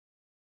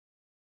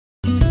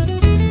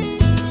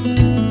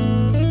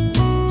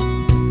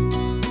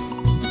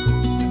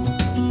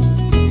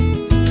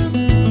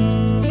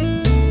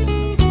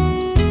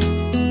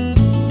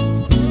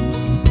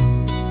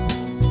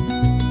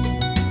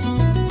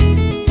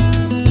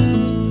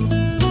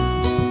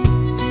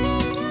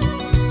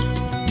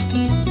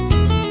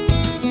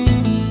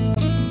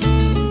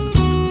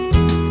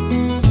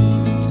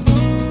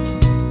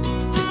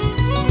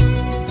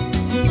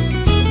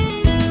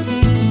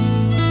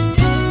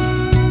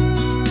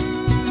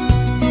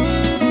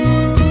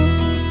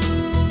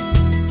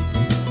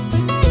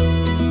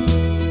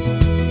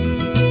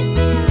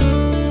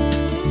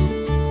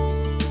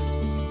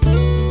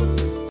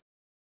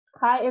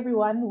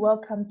everyone.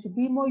 Welcome to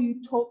Bimo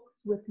You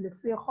Talks with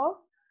Lesego.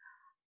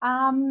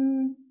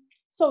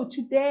 So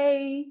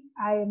today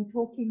I am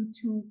talking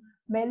to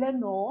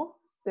Melanor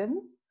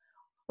Sims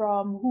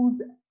from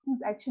who's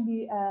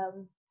actually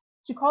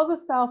she calls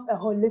herself a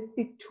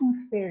holistic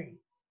tooth fairy.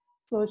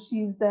 So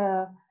she's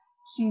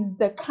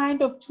the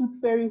kind of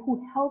tooth fairy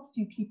who helps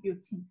you keep your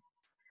teeth.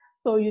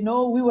 So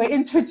we were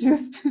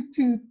introduced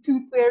to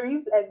tooth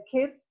fairies as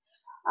kids,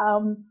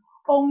 um,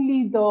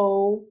 only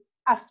though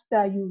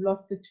after you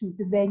lost the tooth,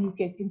 then you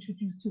get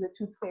introduced to the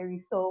tooth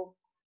fairy. So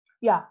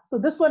yeah, so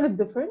this one is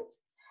different,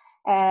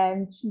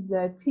 and she's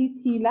a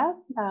teeth healer,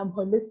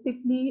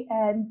 holistically,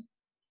 and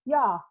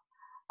yeah.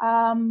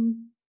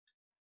 Um,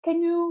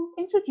 can you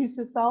introduce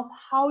yourself,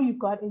 how you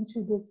got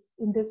into this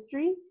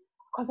industry?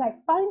 Because I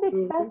find it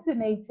Mhm.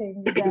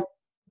 fascinating that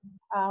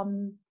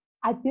um,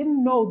 I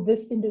didn't know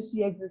this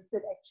industry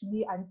existed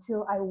actually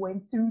until I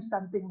went through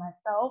something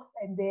myself,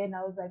 and then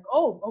I was like,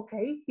 oh,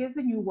 okay, here's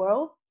a new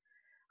world.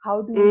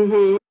 How do we,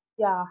 Mhm.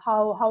 yeah,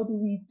 how do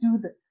we do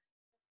this?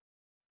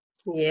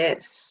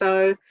 Yes.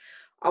 So,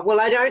 well,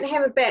 I don't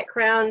have a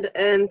background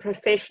in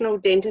professional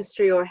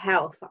dentistry or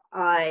health.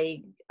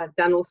 I've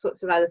done all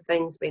sorts of other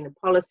things, been a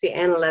policy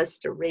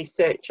analyst, a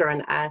researcher,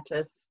 an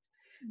artist,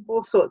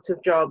 all sorts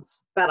of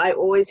jobs. But I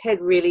always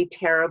had really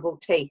terrible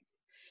teeth.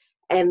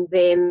 And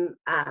then,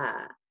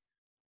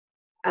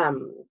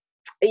 um,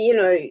 you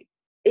know,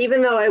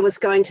 even though I was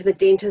going to the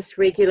dentist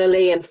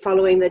regularly and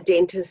following the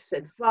dentist's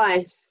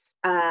advice,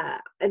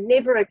 it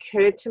never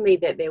occurred to me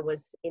that there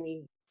was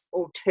any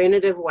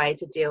alternative way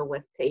to deal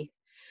with teeth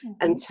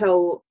Mm-hmm.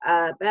 until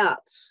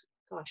about,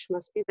 gosh,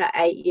 must be about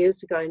 8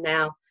 years ago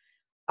now.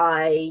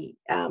 I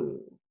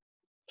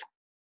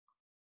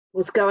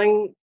was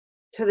going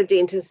to the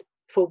dentist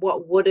for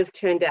what would have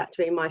turned out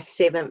to be my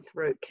seventh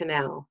root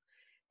canal.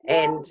 What?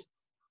 And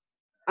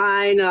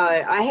I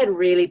know, I had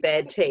really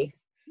bad teeth.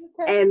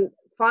 Okay. And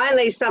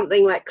finally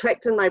something like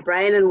clicked in my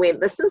brain and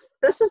went, this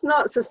is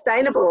not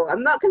sustainable.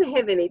 I'm not going to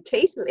have any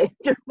teeth left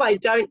if I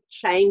don't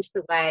change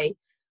the way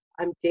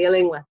I'm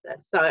dealing with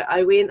this. So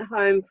I went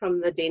home from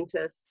the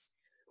dentist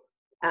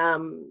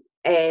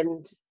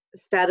and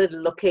started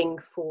looking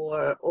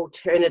for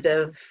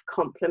alternative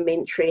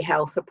complementary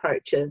health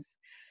approaches.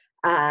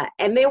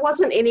 And there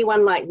wasn't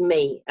anyone like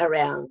me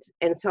around.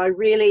 And so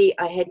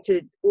I had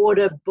to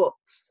order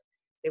books.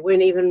 There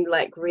weren't even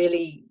like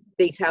really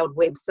detailed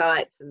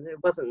websites, and there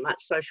wasn't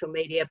much social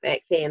media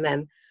back then.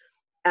 And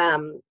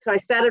so I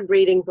started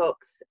reading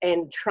books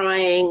and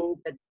trying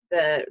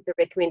the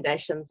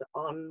recommendations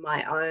on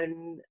my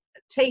own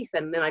teeth.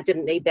 And then I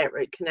didn't need that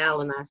root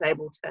canal, and I was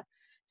able to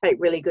take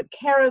really good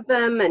care of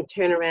them and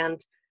turn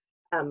around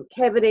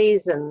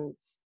cavities and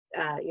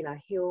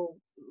heal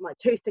my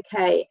tooth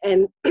decay.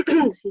 And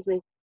excuse me.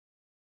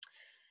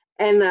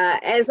 And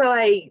as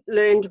I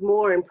learned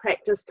more and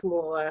practiced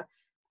more,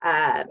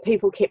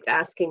 people kept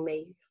asking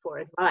me for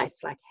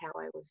advice, like how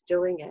I was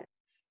doing it.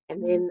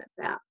 And then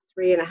about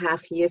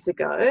 3.5 years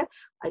ago,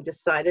 I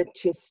decided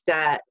to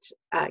start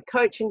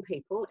coaching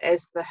people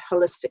as the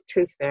Holistic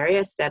Tooth Fairy.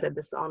 I started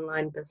this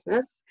online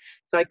business.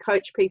 So I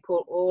coach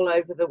people all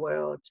over the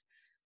world,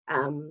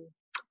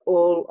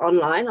 all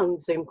online on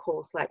Zoom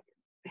calls like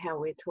how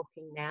we're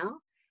talking now,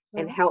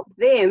 and Sure. help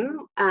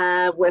them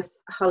with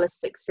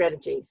holistic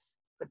strategies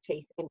for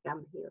teeth and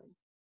gum healing.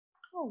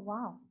 Oh,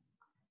 wow.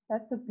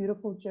 That's a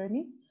beautiful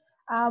journey.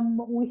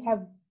 We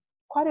have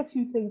quite a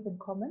few things in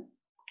common.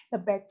 The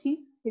back teeth,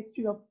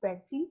 history of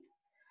back teeth,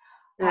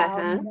 Uh-huh.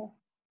 um,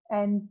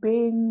 and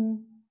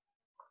being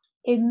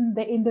in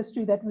the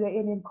industry that we are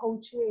in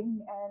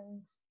coaching,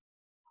 and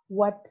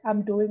what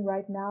I'm doing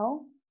right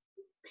now,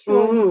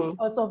 purely Mm.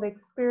 because of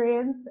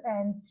experience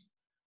and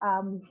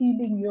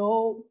healing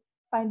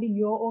finding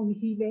your own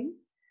healing,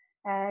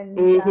 and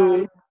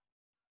Mm-hmm.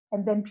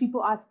 then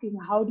people asking,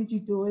 how did you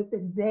do it?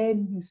 And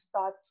then you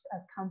start a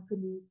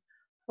company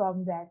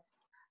from that.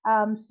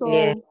 Yeah.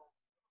 So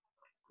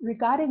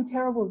regarding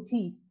terrible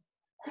teeth,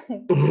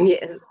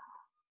 Yes.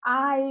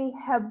 I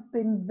have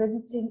been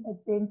visiting a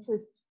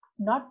dentist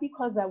not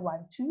because I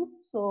want to.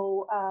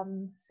 So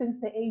since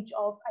the age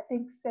of, I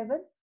think,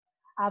 7,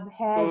 I've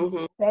had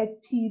Mm-hmm. bad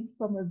teeth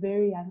from a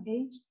very young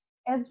age.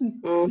 As we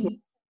Mm-hmm.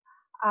 speak,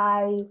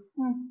 I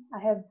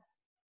have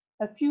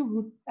a few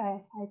root.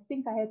 I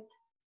think I had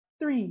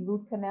 3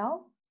 root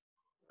canals.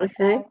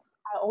 Okay. And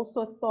I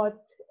also thought,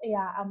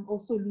 yeah, I'm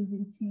also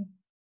losing teeth.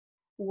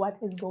 What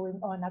is going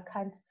on? I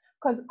can't,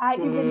 because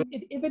Mm.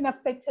 it even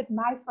affected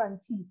my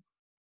front teeth.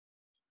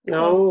 So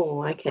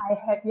Oh, okay. I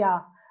had, yeah,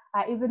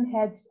 I even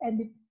had,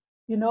 and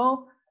you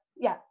know,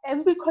 yeah.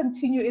 As we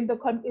continue in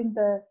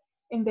the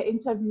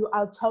interview,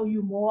 I'll tell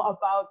you more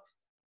about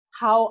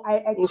how I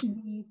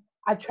actually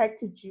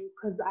attracted you,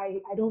 because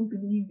I don't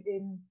believe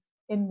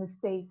in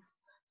mistakes.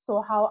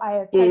 So how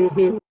I attracted Mm-hmm.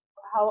 you,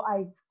 how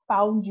I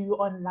found you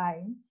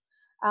online.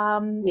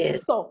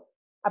 Yes. So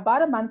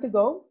about a month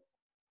ago,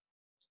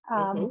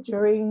 Mm-hmm.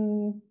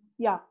 during,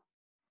 yeah,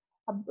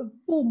 a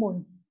full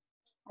moon,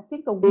 I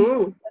think a week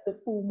Mm. after the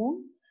full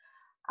moon,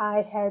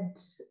 I had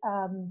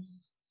um,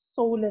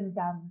 swollen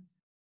gums,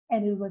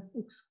 and it was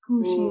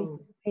excruciating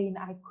pain.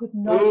 I could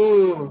not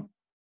Mm.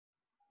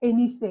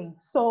 anything.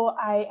 So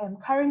I am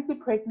currently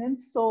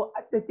pregnant, so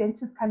the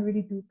dentist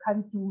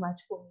can't do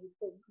much for me.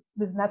 So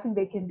there's nothing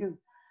they can do.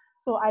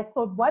 So I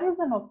thought, what is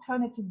an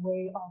alternative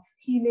way of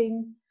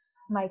healing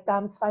my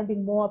gums,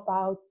 finding more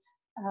about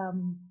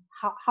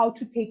how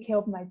to take care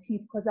of my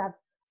teeth, because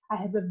I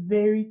have a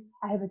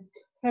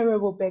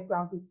terrible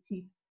background with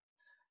teeth.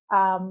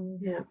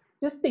 Yeah.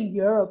 Just a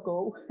year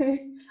ago,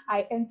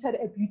 I entered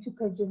a beauty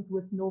pageant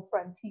with no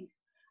front teeth.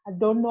 I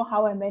don't know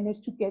how I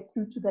managed to get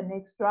through to the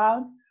next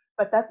round,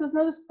 but that's a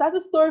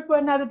story for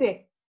another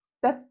day.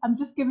 I'm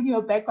just giving you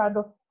a background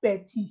of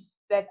bad teeth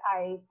that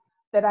I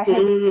have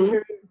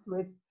experience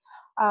with.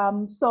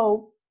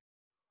 So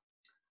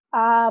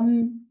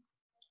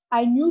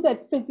I knew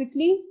that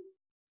physically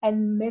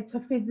and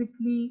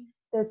metaphysically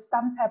there's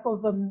some type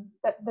of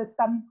there's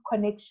some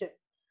connection.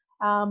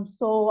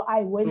 So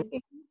I went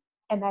in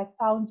and I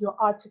found your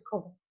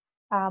article.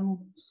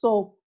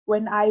 So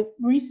when I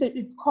researched,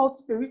 it's called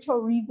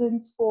Spiritual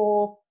Reasons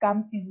for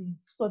Gum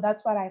Disease. So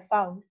that's what I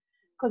found,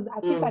 because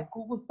I think I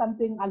Googled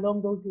something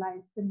along those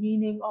lines, the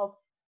meaning of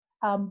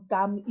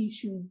gum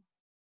issues.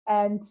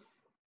 And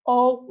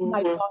oh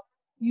my God,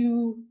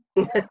 you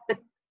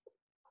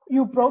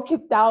broke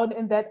it down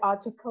in that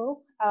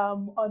article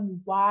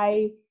on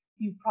why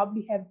you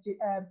probably have,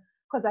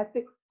 because I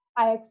think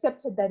I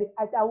accepted that.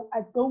 I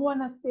don't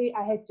want to say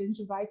I had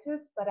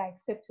gingivitis, but I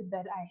accepted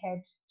that I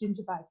had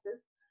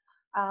gingivitis.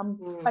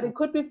 But it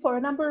could be for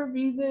a number of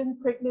reasons,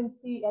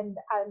 pregnancy and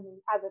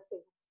other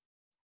things.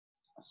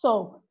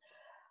 So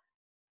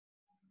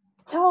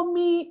tell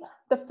me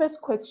the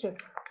first question,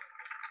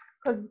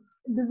 because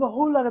there's a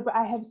whole lot of,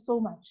 I have so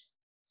much.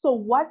 So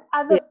what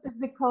other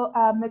physical,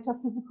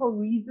 metaphysical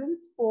reasons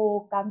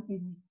for gum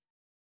disease?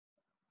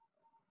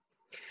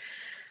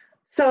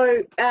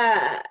 So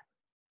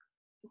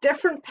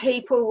different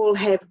people will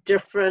have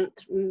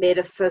different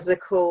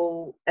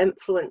metaphysical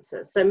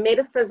influences. So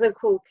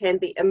metaphysical can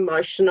be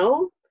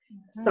emotional,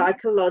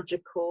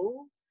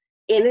 psychological,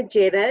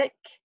 energetic,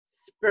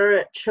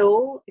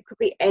 spiritual, it could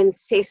be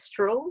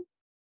ancestral,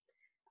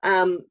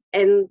 and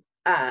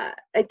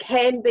it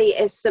can be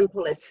as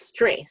simple as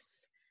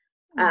stress.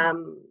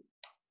 And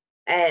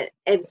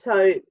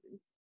so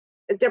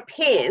it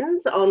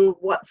depends on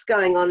what's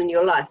going on in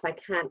your life. I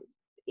can't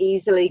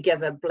easily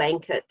give a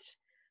blanket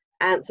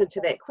answer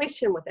to that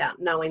question without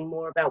knowing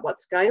more about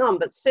what's going on,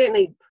 but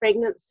certainly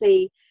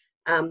pregnancy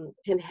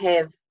can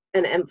have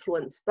an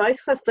influence, both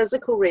for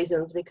physical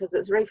reasons, because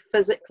it's very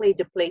physically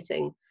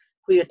depleting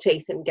for your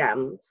teeth and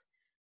gums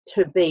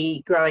to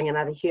be growing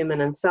another human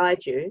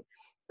inside you,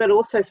 but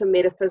also for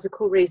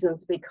metaphysical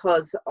reasons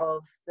because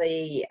of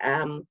the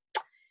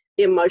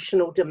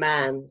emotional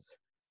demands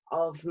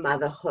of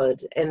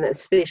motherhood, and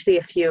especially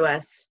if you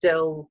are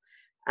still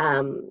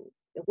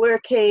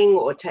working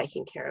or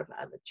taking care of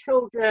other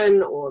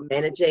children or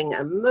managing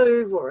a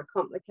move or a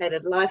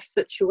complicated life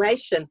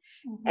situation,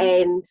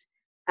 and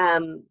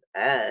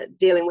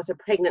dealing with a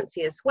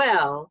pregnancy as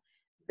well,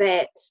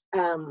 that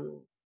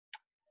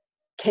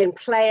can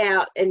play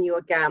out in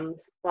your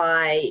gums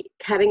by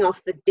cutting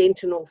off the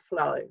dentinal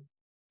flow.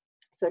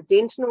 So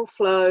dentinal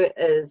flow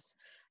is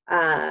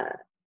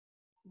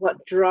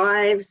what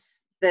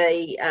drives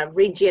the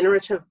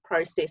regenerative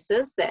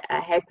processes that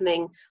are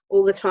happening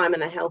all the time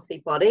in a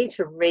healthy body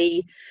to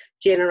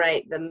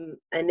regenerate the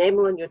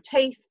enamel in your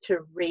teeth, to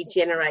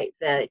regenerate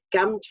the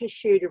gum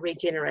tissue, to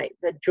regenerate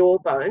the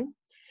jawbone.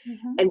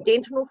 And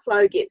dentinal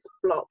flow gets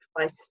blocked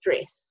by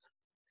stress.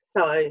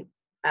 So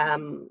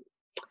the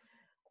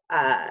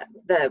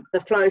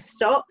flow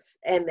stops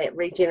and that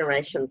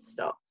regeneration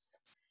stops.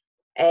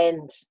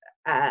 And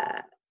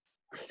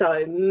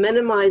so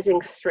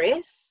minimizing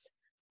stress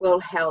will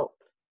help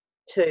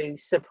to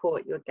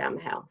support your gum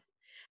health.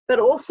 But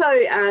also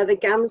the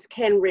gums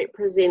can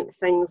represent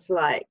things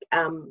like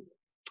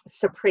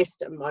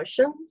suppressed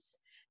emotions.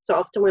 So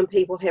often when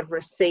people have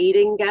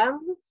receding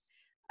gums,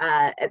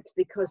 it's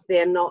because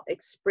they're not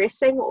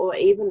expressing or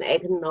even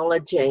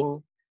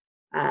acknowledging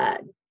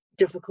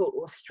difficult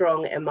or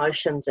strong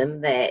emotions,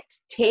 and that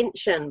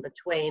tension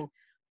between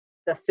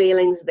the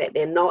feelings that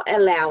they're not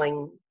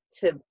allowing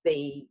to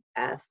be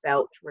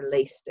felt,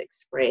 released,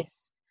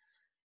 expressed,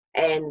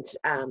 and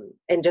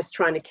just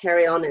trying to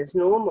carry on as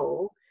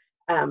normal,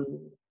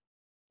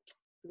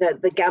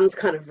 the gums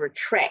kind of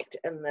retract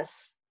in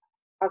this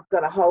I've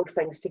got to hold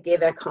things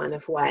together kind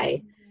of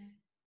way.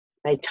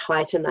 They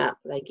tighten up,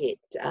 they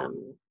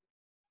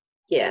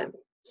get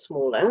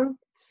smaller.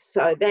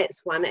 So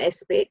that's one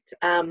aspect.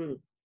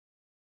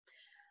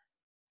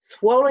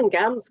 Swollen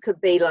gums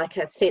could be like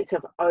a sense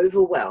of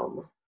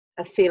overwhelm,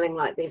 a feeling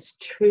like there's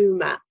too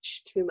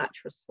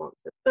much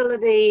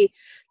responsibility,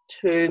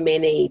 too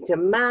many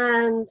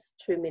demands,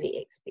 too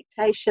many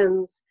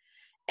expectations,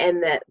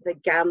 and that the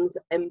gums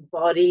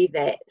embody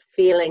that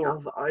feeling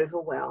of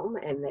overwhelm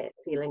and that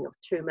feeling of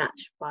too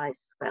much by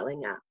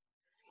swelling up.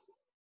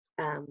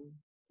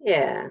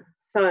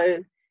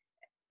 So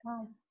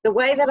the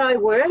way that I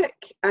work,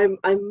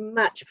 I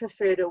much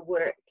prefer to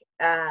work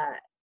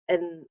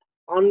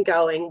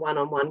ongoing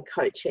one-on-one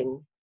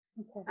coaching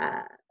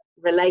Okay.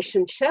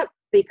 relationship,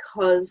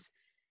 because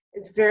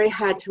it's very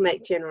hard to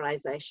make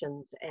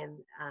generalizations, and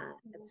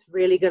it's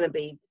really going to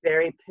be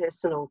very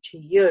personal to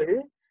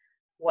you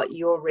what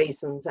your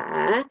reasons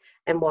are,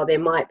 and while there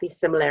might be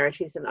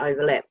similarities and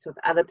overlaps with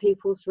other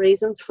people's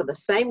reasons for the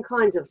same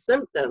kinds of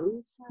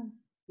symptoms,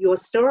 your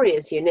story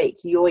is unique,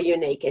 you're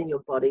unique, and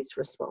your body's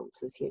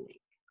response is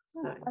unique.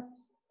 So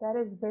that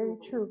is very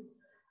true.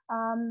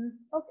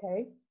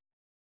 Okay.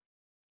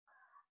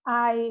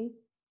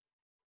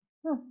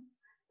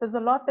 There's a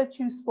lot that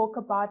you spoke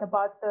about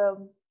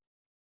the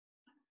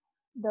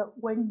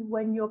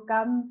when your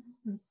gums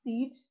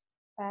recede,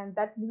 and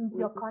that means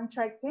you're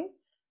contracting.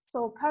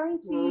 So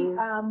currently,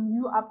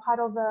 you are part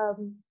of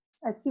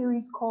a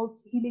series called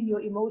Healing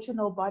Your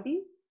Emotional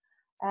Body,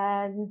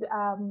 and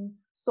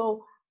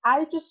so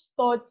I just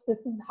thought this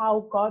is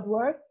how God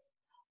works.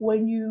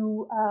 When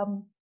you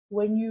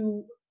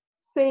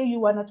say you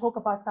want to talk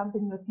about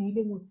something, you're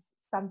dealing with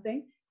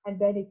something, and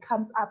then it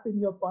comes up in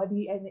your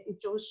body and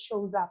it just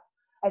shows up,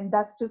 and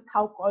that's just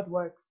how God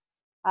works.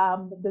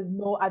 There's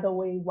no other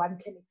way one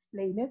can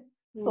explain it.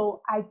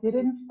 So I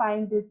didn't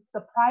find it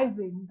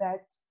surprising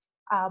that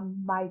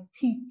my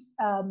teeth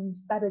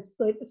started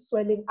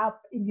swelling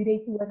up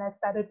immediately when I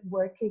started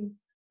working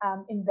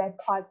in that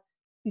part.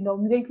 You know,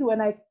 immediately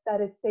when I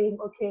started saying,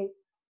 okay,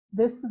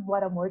 this is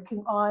what I'm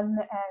working on,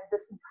 and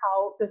this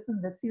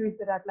is the series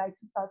that I'd like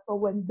to start. So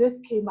when this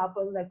came up,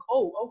 I was like,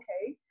 oh,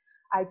 okay.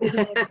 I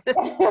didn't.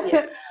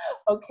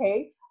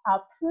 Okay.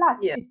 Plus,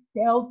 it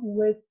dealt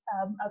with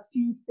a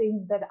few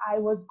things that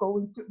I'm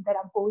going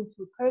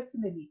through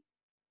personally.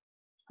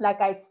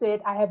 Like I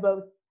said, I have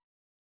a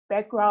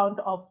background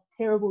of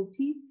terrible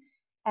teeth,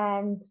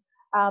 and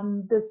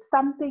there's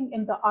something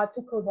in the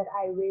article that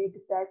I read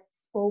that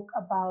spoke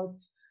about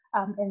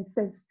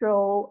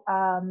ancestral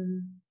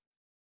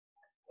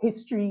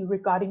history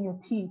regarding your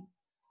teeth,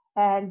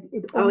 and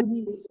it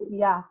only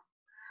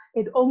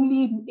it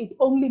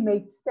only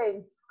made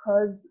sense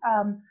because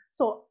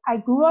so I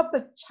grew up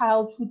a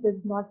child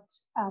who's not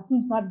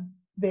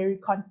very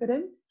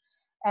confident,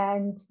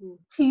 and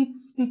teeth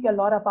speak a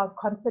lot about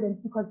confidence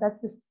because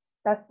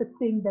that's the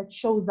thing that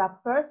shows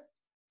up first.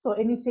 So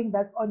anything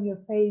that's on your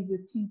face, your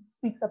teeth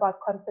speaks about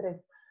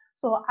confidence.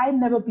 So I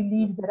never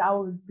believed that I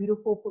was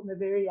beautiful from a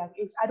very young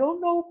age. I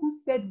don't know who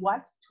said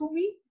what to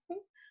me,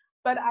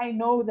 but I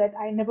know that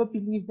I never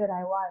believed that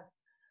I was,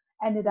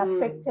 and it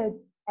affected.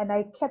 And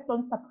I kept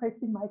on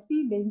suppressing my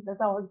feelings as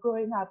I was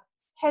growing up,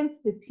 hence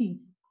the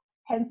teeth,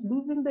 hence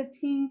losing the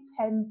teeth,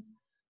 hence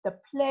the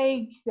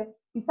plague.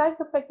 Besides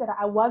the fact that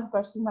I was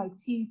brushing my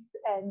teeth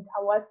and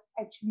I was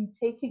actually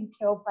taking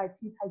care of my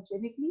teeth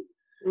hygienically,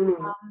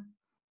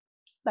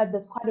 but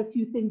there's quite a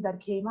few things that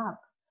came up,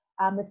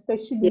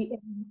 especially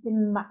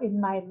in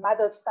my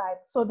mother's side.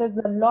 So there's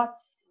a lot,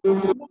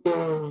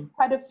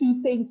 quite a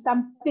few things,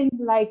 some things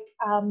like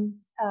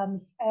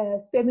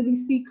family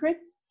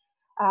secrets.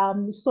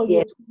 So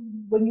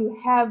when you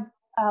have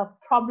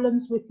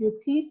problems with your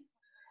teeth,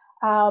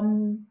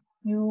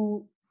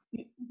 you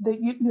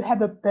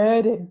have a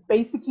burden.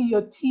 Basically,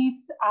 your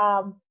teeth.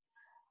 How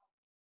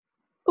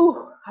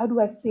do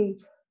I say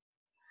it?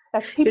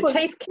 Like your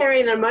teeth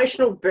carry an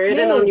emotional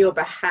burden on your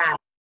behalf.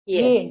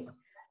 Yes.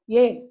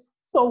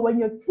 So when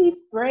your teeth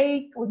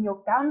break, when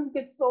your gums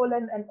get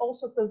swollen, and all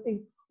sorts of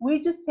things,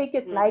 we just take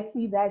it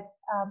lightly that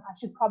I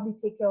should probably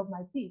take care of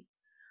my teeth,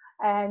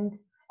 and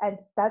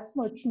that's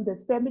not true.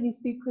 There's family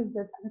secrets,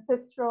 there's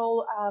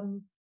ancestral,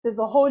 there's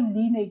a whole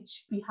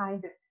lineage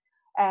behind it.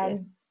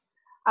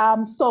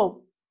 And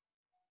so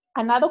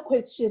another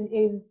question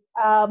is,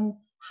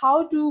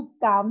 how do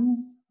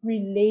gums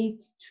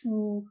relate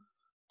to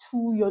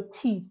your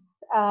teeth?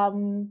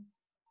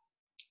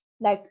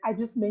 Like I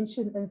just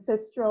mentioned,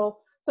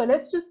 ancestral. So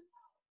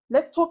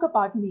let's talk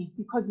about me,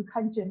 because you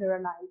can't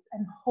generalize,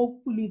 and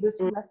hopefully this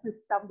will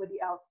assist somebody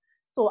else.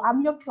 So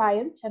I'm your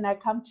client and I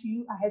come to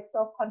you. I had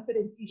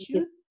self-confidence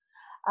issues,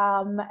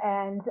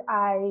 and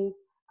I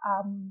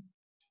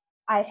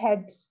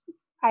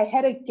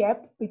had a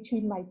gap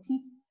between my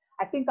teeth.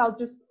 I think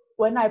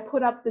when I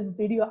put up this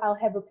video, I'll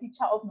have a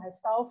picture of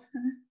myself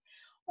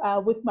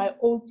with my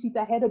old teeth.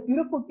 I had a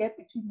beautiful gap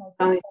between my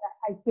teeth,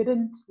 but I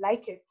didn't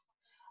like it.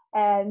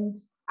 And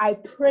I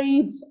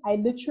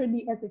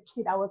literally, as a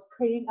kid, I was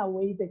praying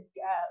away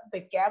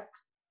the gap,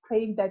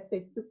 praying that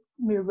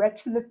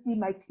miraculously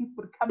my teeth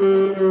would come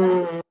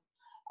together.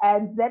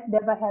 And that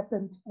never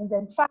happened. And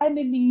then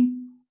finally,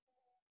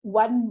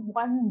 one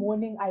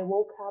morning I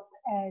woke up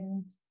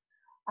and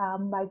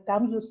my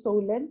gums were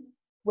swollen,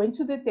 went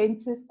to the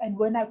dentist, and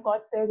when I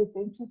got there, the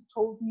dentist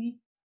told me,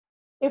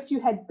 if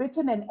you had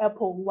bitten an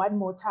apple one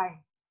more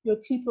time, your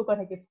teeth were going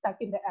to get stuck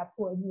in the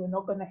apple and you were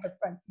not going to have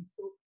front teeth.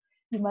 So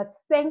you must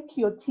thank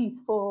your teeth,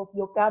 for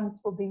your gums,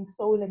 for being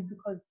swollen,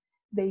 because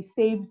they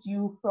saved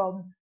you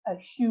from a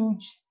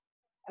huge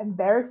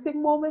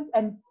embarrassing moment.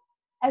 And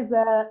as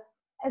a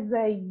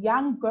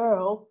young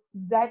girl,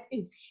 that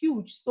is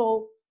huge.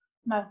 So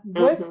my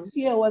worst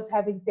fear was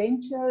having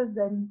dentures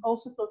and all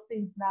sorts of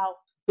things. Now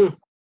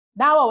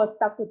now I was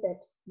stuck with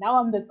that. Now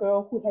I'm the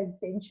girl who has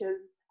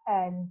dentures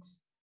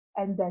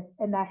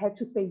and I had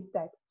to face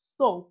that.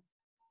 So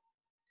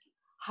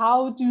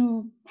how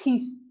do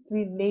teeth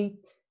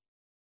relate?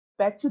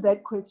 Back to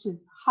that question.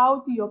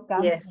 How do your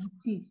gums Yes. and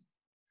teeth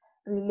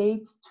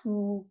relate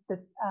to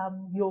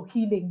your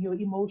healing, your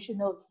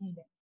emotional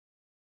healing?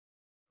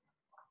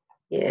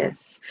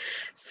 Yes.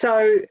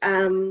 So,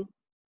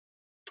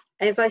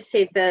 as I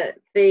said, the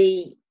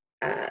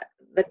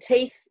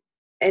teeth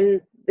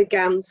and the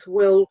gums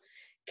will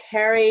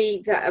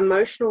carry the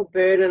emotional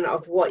burden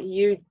of what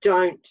you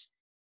don't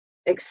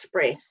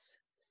express.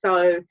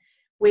 So,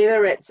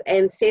 whether it's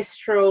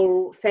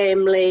ancestral,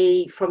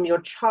 family, from your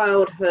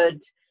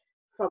childhood,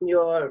 from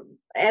your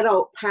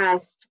adult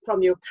past,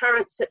 from your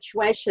current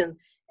situation,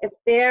 if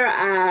there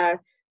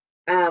are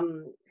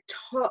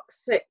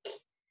toxic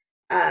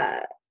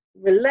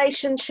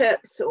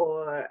relationships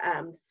or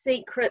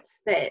secrets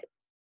that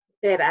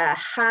are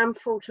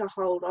harmful to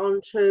hold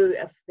on to,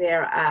 if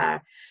there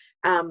are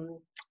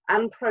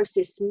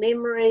unprocessed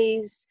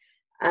memories,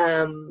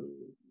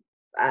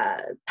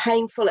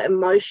 painful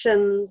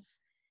emotions,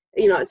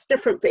 you know, it's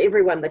different for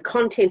everyone. The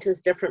content is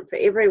different for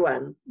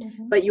everyone,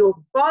 but your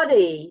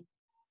body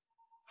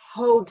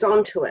holds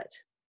on to it.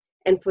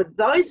 And for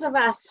those of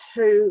us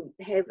who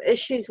have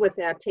issues with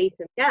our teeth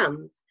and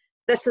gums,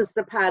 this is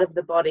the part of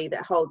the body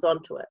that holds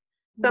on to it.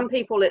 Some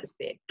people it's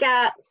their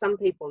gut, some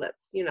people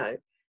it's, you know,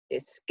 their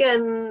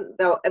skin.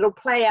 It'll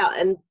play out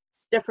in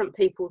different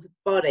people's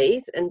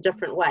bodies in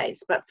different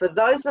ways. But for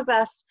those of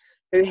us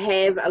who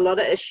have a lot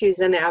of issues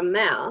in our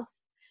mouth,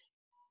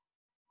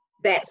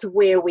 that's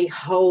where we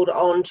hold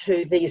on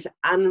to these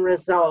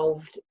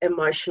unresolved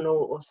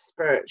emotional or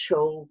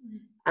spiritual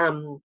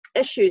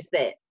issues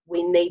that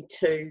we need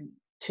to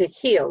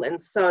heal.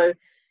 And so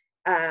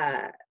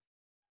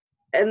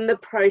in the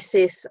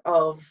process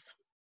of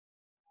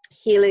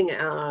healing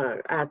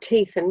our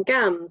teeth and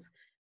gums,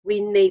 we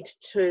need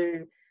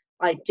to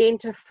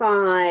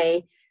identify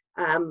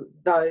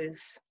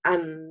those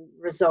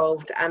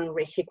unresolved,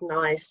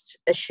 unrecognized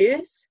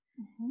issues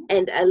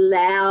and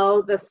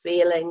allow the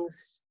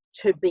feelings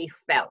to be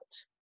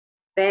felt.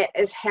 That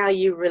is how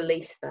you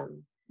release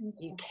them.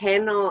 You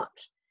cannot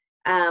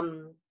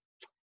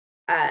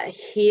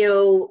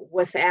heal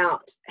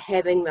without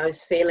having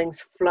those feelings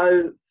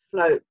flow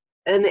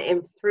in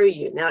and through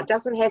you. Now, it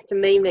doesn't have to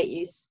mean that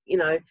you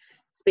know,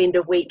 spend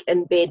a week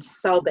in bed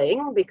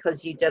sobbing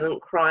because you didn't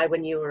cry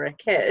when you were a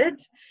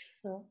kid.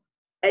 Sure.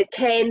 It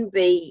can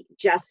be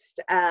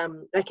just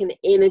like an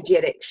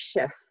energetic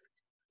shift.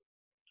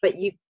 But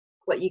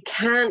what you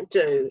can't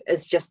do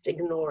is just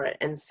ignore it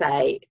and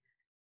say,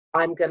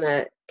 I'm going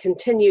to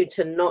continue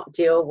to not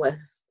deal with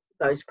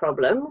those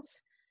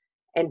problems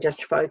and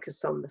just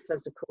focus on the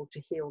physical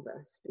to heal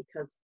this,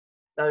 because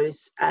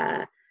those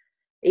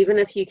even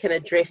if you can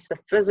address the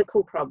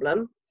physical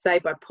problem, say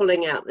by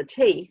pulling out the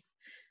teeth,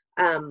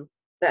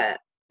 the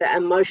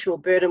emotional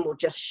burden will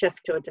just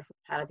shift to a different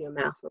part of your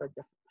mouth or a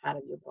different part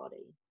of your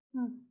body.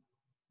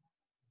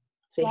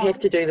 So you have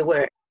to do the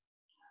work.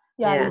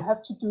 Yeah, you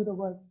have to do the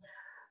work.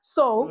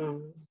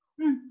 So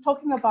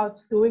talking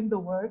about doing the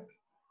work,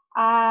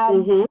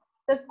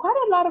 there's quite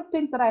a lot of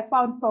things that I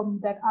found from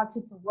that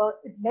article. Well,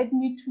 it led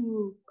me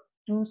to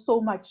do so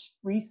much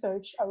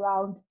research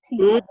around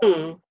teeth.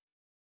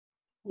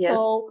 Yeah.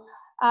 So,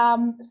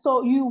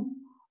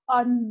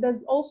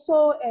 there's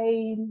also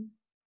a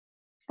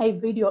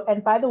video,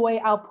 and by the way,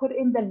 I'll put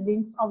in the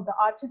links of the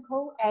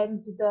article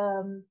and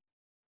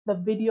the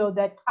video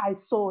that I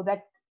saw.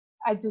 That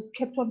I just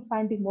kept on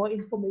finding more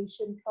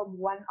information from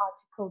one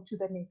article to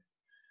the next.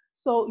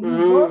 So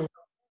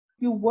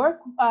you work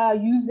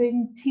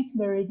using teeth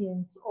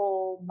meridians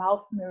or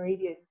mouth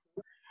meridians,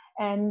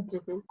 and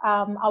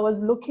I was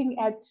looking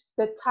at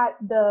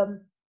the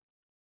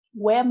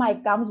where my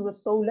gums were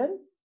swollen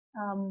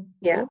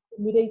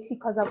immediately,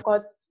 because I've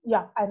got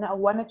and I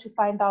wanted to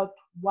find out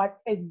what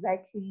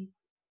exactly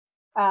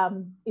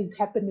is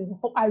happening.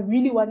 I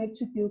really wanted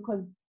to do,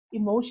 because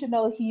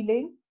emotional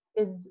healing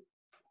is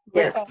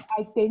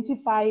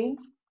identifying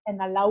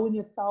and allowing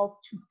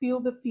yourself to feel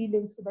the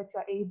feelings so that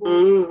you're able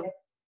to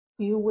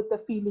deal with the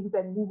feelings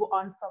and move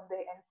on from there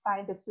and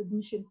find a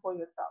solution for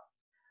yourself.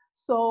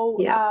 So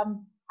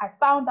I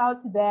found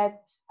out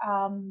that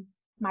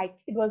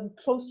it was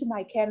close to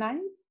my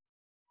canines,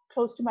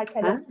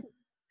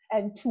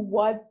 and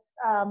towards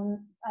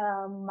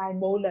my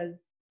molars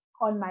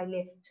on my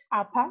left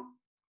upper.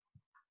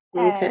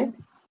 And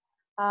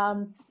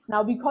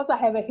now, because I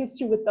have a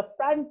history with the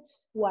front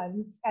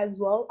ones as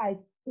well,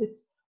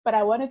 but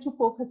I wanted to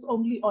focus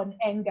only on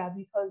anger,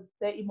 because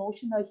the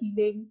emotional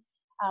healing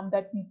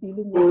that we're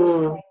dealing with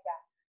is anger.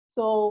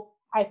 So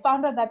I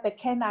found out that the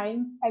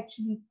canines,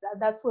 actually,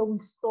 that's where we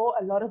store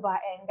a lot of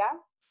our anger,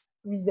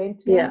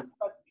 resentment,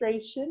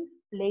 frustration,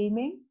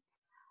 blaming,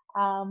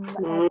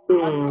 and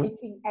not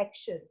taking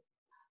action.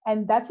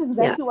 And that's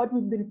exactly what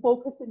we've been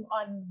focusing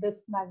on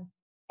this month.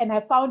 And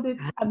I found it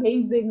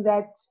amazing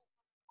that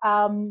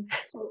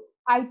so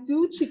I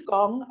do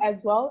Qigong as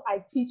well.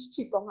 I teach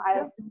Qigong. I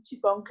have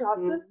Qigong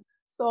classes.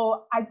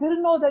 So I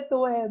didn't know that there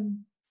were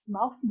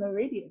mouth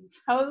meridians.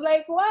 I was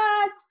like,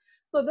 what?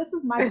 So this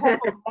is my type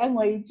of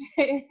language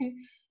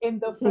in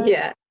the first.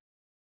 Yeah.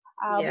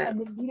 Yeah. And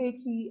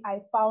immediately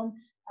I found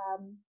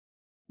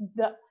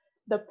the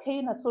the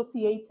pain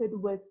associated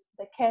with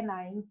the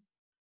canines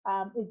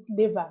is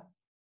liver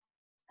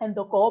and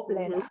the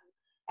gallbladder. Mm-hmm.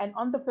 And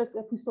on the first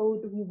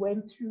episode, we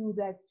went through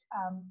that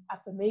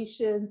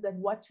affirmations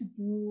and what to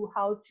do,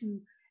 how to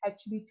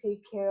actually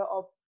take care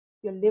of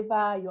your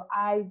liver, your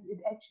eyes. It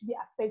actually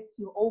affects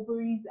your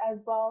ovaries as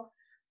well.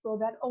 So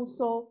that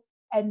also,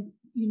 and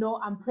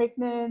I'm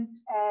pregnant,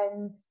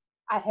 and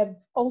I have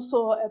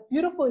also a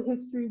beautiful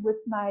history with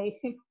my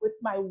with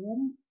my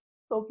womb.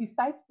 So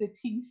besides the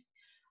teeth,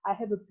 I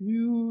have a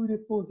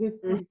beautiful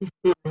history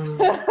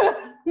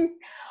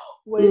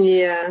with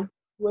Yeah.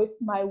 with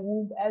my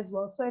womb as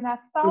well. So, and I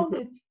found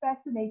it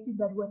fascinating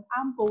that when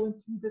I'm going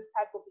through this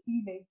type of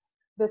healing,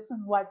 this is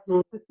what's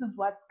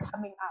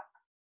coming up,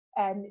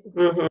 and it's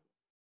Mm-hmm.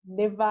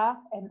 liver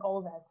and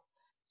all that.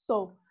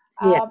 So,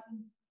 Yeah.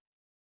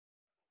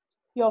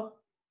 your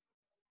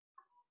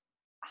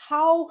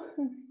how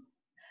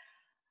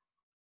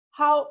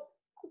how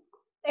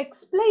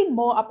explain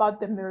more about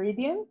the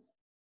meridians,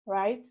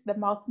 right? The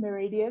mouth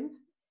meridians,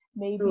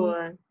 maybe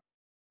Sure.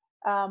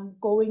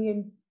 going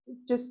in,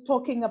 just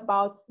talking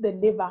about the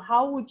liver.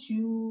 How would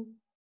you,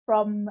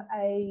 from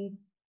a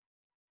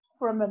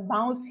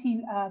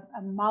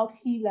a mouth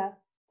healer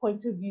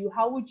point of view,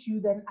 how would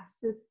you then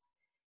assist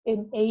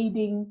in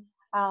aiding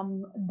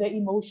the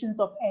emotions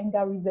of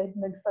anger,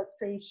 resentment,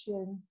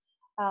 frustration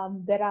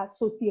that are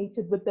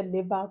associated with the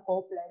liver,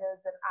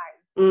 gallbladders, and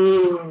eyes?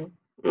 Mm.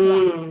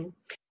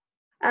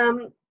 Yeah.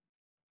 Mm.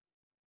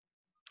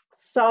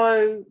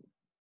 So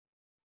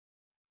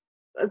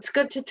it's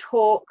good to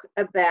talk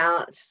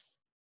about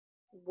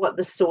what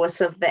the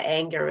source of the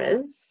anger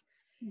is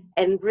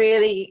and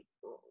really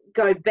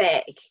go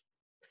back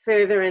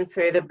further and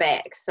further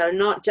back. So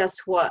not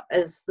just what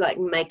is like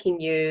making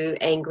you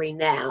angry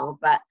now,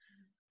 but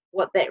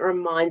what that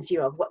reminds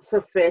you of. What's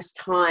the first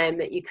time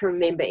that you can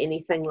remember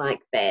anything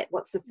like that?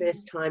 What's the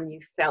first time you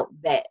felt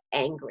that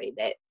angry,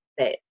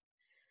 that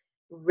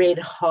red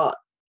hot,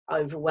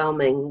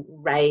 overwhelming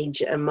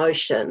rage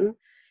emotion?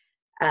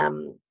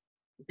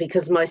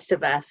 Because most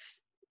of us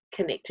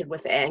connected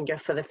with anger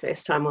for the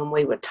first time when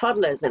we were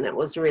toddlers, and it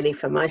was really,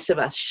 for most of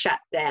us, shut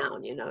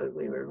down.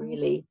 We were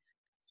really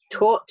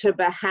taught to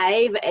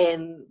behave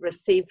and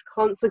received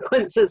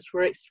consequences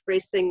for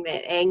expressing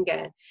that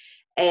anger,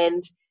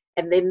 and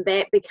then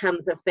that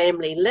becomes a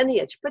family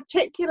lineage,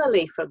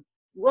 particularly for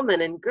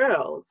women and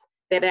girls,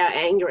 that our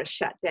anger is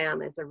shut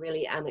down as a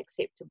really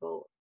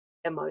unacceptable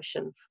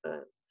emotion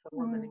for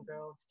women and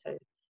girls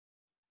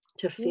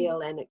to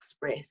feel and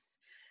express.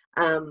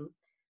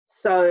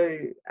 So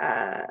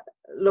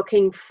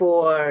looking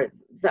for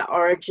the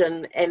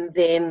origin, and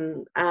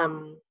then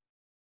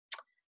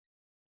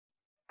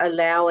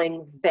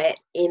allowing that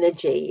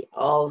energy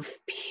of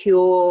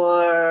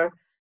pure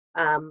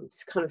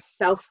kind of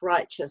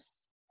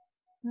self-righteous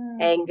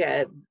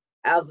anger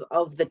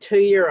of the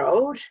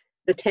 2-year-old,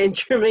 the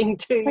tantruming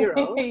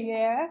 2-year-old,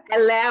 Yeah.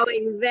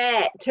 allowing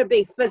that to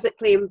be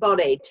physically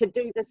embodied, to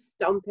do the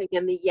stomping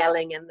and the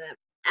yelling and the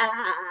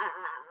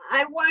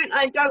I won't,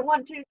 I don't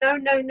want to, no,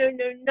 no, no,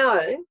 no,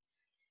 no.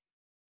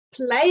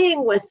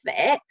 Playing with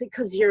that,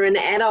 because you're an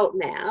adult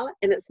now,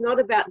 and it's not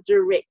about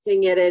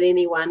directing it at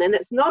anyone, and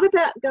it's not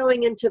about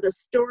going into the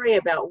story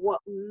about what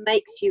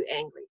makes you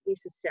angry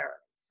necessarily.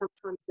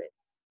 Sometimes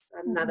that's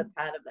another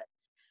part of it.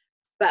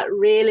 But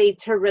really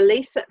to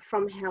release it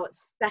from how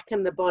it's stuck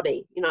in the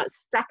body. It's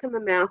stuck in the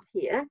mouth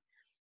here.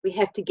 We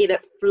have to get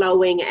it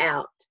flowing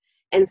out.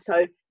 And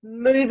so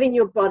moving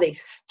your body,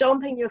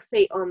 stomping your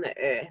feet on the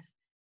earth,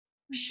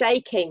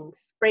 shaking,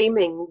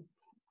 screaming,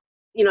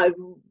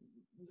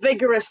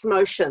 vigorous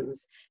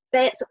motions,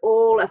 that's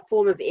all a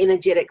form of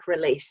energetic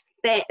release.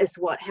 That is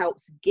what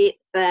helps get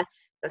the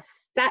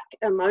stuck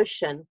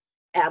emotion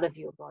out of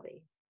your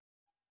body.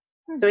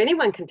 So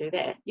anyone can do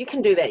that. You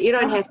can do that. You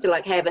don't have to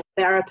have a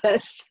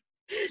therapist.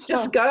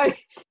 Just go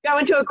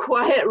into a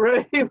quiet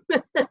room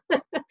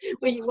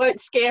where you won't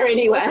scare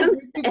anyone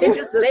and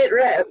just let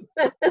rip.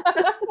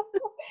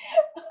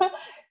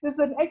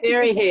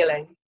 Very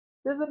healing.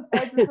 There's an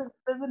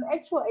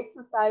actual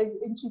exercise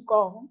in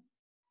Qigong.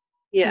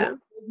 Yeah.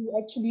 You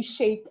actually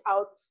shake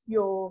out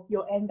your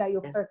anger,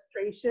 your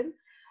frustration.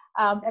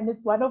 And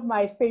it's one of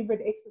my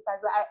favorite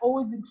exercises. I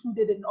always include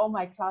it in all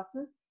my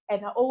classes.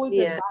 And I always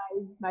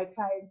advise my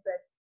clients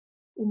that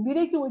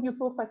immediately when you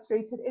feel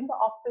frustrated in the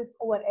office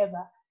or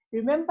whatever,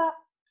 remember,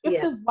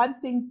 if there's one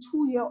thing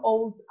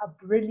 2-year-olds are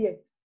brilliant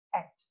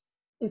at,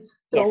 is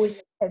throwing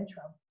a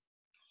tantrum.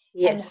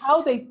 And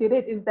how they did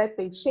it is that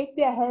they shake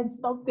their hands,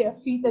 stomp their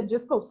feet, and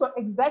just go. So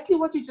exactly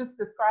what you just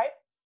described,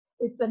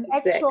 it's an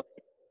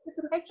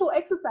actual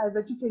exercise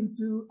that you can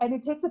do, and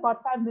it takes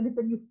about 5 minutes,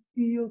 and you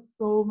feel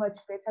so much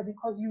better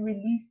because you're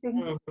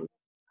releasing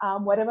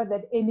whatever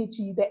that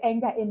energy, the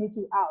anger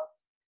energy out.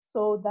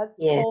 So that's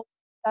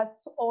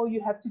all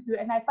you have to do.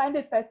 And I find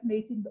it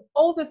fascinating,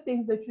 all the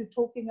things that you're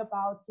talking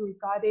about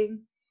regarding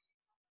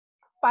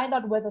find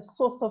out where the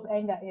source of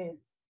anger is.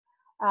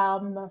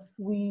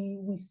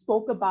 We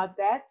spoke about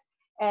that,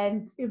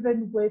 and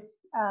even with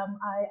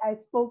I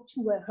spoke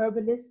to a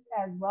herbalist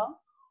as well,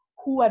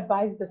 who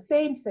advised the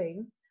same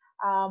thing.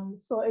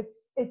 So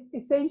it's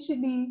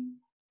essentially,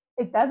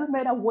 it doesn't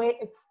matter where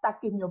it's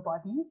stuck in your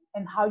body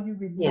and how you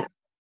release Yeah. it,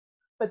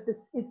 but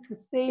it's the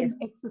same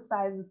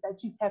exercises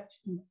that you have to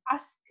do.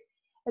 Ask,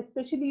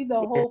 especially the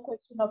whole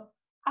question of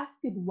ask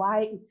it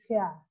why it's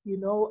here,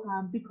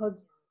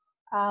 because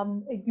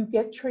if you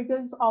get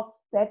triggers of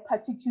that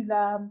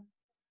particular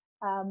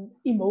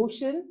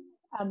emotion.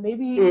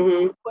 Maybe,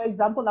 for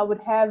example, I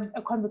would have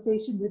a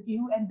conversation with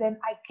you, and then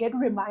I get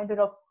reminded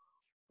of,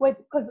 wait,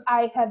 because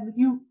I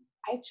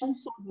actually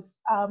saw this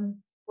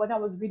when I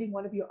was reading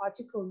one of your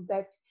articles,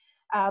 that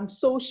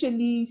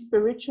socially,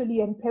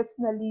 spiritually, and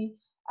personally,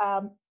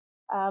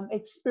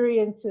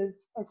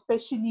 experiences,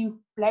 especially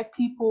Black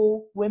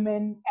people,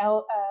 women,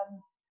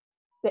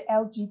 the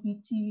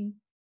LGBT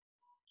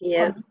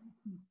community,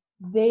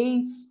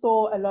 they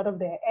store a lot of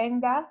their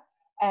anger,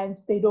 and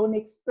they don't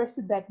express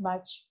it that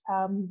much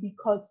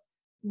because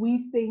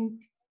we think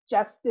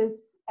justice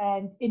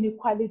and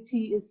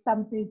inequality is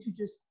something to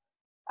just,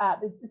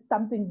 it's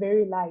something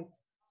very light.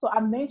 So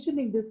I'm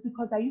mentioning this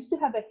because I used to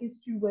have a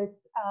history with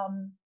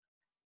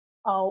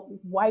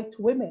white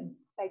women,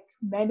 like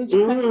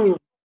management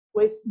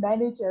with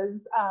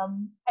managers,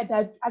 and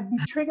I'd be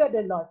triggered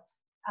a lot.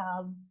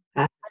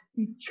 I'd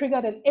be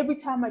triggered, and every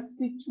time I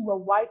speak to a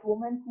white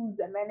woman who's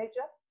a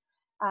manager,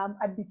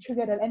 I'd be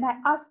triggered, and I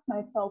asked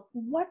myself,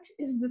 what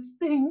is this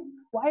thing?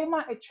 Why am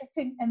I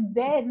attracting? And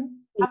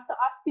then after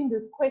asking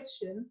this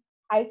question,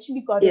 I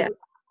actually got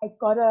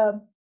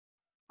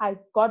I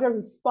got a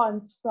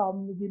response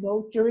from,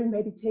 during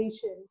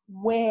meditation,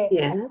 where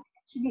I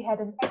actually had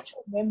an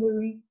actual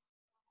memory.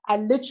 I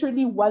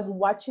literally was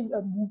watching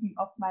a movie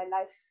of my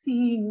life,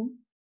 seeing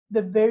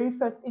the very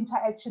first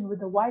interaction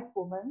with a white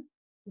woman,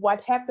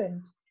 what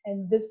happened,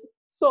 and this.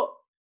 So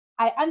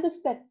I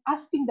understand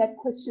asking that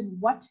question,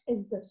 what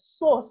is the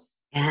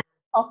source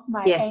of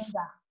my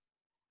anger?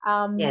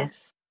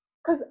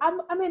 Because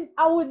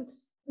I would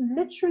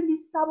literally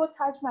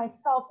sabotage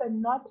myself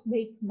and not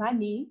make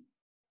money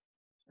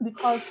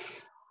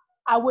because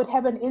I would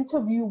have an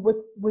interview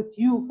with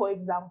you, for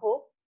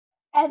example,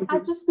 and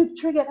I'd just be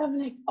triggered. I'm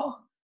like, oh,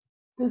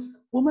 this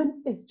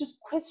woman is just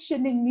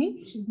questioning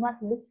me. She's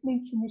not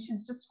listening to me.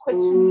 She's just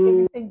questioning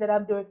everything that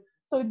I'm doing.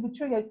 So it'd be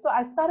triggered. So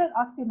I started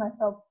asking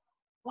myself,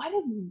 where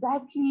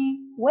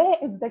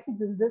exactly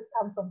does this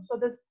come from? So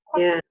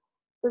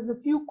there's a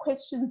few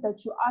questions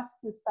that you ask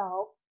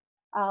yourself.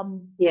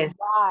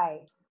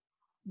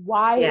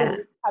 Why is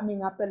it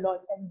coming up a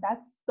lot? And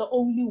that's the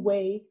only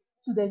way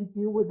to then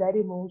deal with that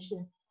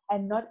emotion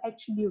and not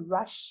actually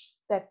rush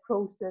that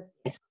process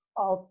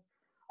of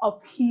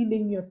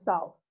healing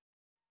yourself.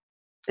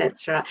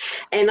 That's right.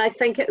 And I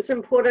think it's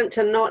important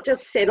to not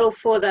just settle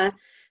for the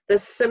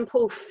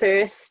simple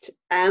first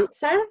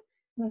answer,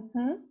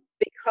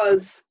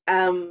 because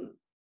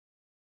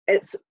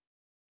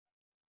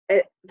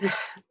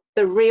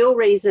the real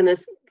reason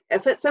is,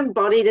 if it's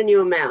embodied in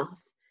your mouth,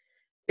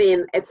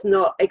 then it's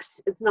not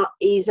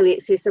easily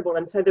accessible.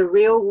 And so the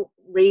real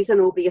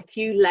reason will be a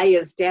few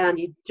layers down.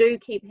 You do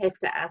have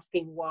to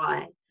asking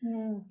why.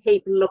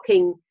 Keep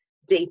looking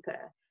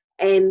deeper.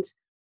 And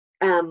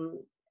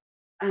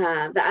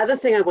the other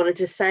thing I wanted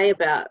to say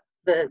about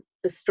the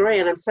story,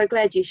 and I'm so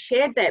glad you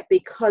shared that,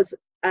 because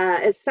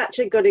it's such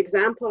a good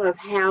example of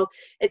how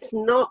it's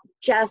not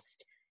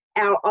just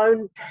our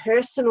own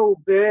personal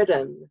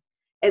burden.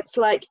 It's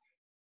like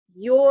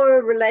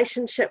your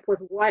relationship with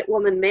white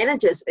woman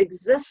managers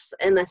exists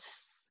in a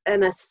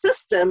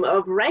system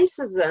of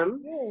racism,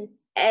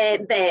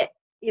 and that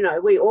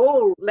we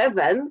all live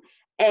in.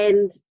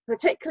 And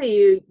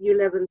particularly you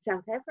live in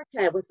South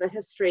Africa with the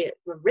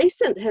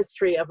recent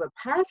history of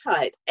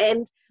apartheid.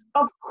 And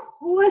of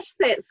course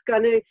that's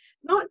going to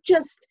not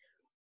just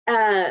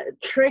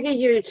trigger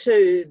you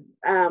to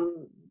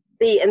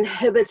be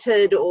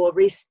inhibited or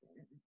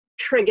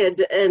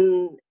triggered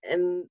in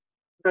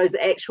those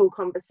actual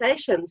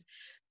conversations,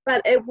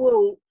 but it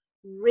will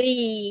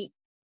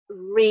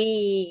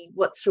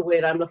what's the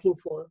word I'm looking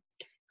for?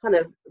 Kind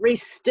of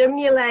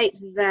re-stimulate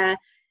the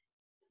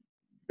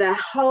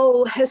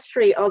whole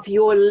history of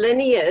your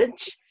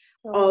lineage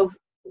of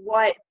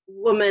white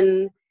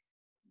women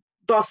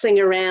bossing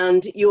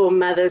around your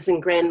mothers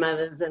and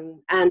grandmothers and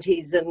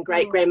aunties and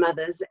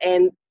great-grandmothers.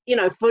 And,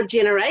 for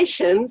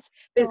generations,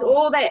 there's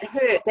all that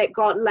hurt that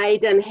got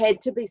laid in, had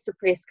to be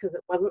suppressed because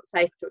it wasn't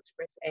safe to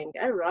express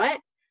anger,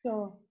 right?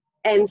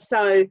 And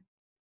so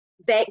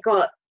that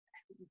got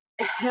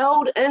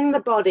held in the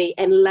body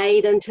and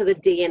laid into the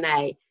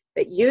DNA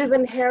that you've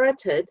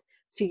inherited.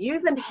 So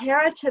you've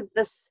inherited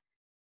this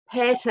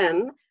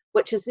pattern,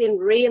 which is then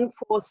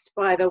reinforced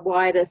by the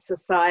wider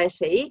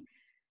society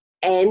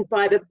and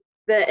by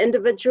the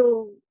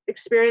individual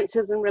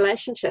experiences and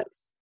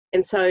relationships.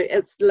 And so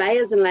it's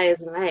layers and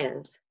layers and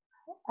layers.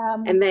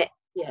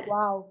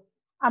 Wow.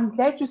 I'm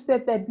glad you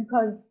said that,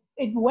 because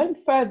it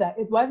went further.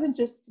 It wasn't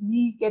just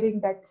me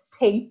getting that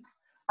tape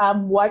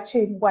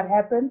watching what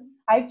happened.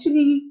 I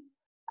actually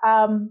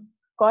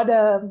got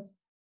an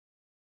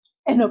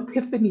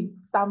epiphany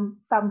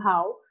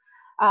somehow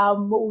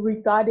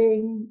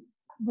regarding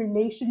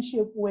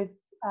relationship with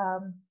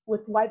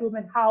white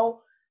women,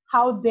 how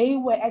they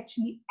were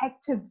actually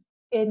active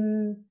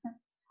in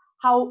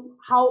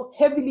how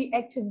heavily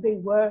active they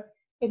were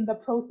in the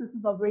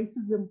processes of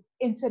racism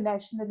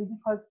internationally,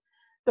 because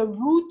the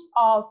root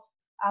of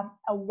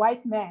a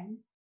white man,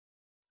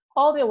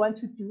 all they want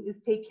to do is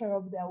take care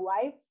of their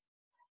wives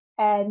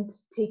and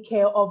take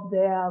care of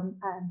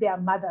their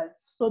mothers.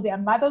 So their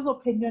mother's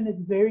opinion is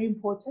very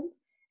important,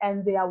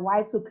 and their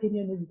wife's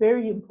opinion is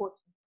very important.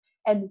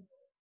 And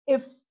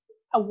if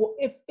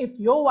if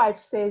your wife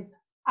says,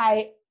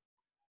 I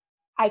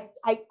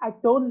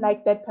don't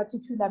like that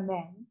particular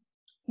man,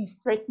 he's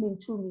threatening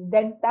to me,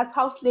 then that's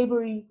how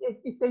slavery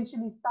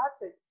essentially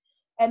started.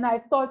 And I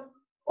thought,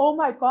 oh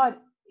my God,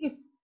 if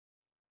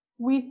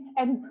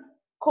and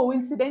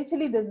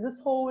coincidentally, there's this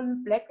whole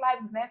Black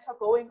Lives Matter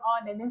going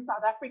on, and in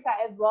South Africa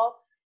as well,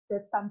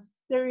 there's some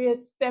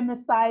serious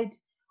femicide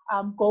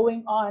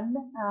going on,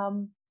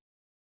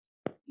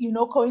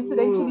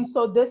 coincidentally.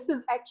 So this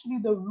is actually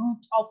the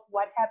root of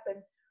what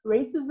happened.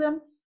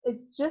 Racism,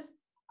 it's just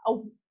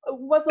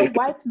was a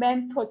white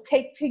man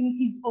protecting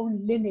his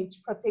own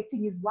lineage,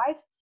 protecting his wife,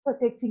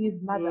 protecting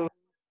his mother.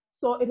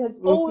 So it has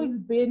always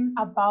been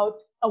about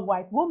a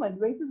white woman.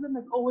 Racism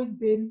has always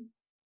been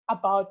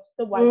about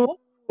the white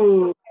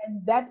woman.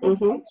 And that is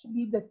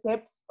actually the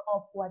depth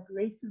of what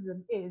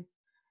racism is.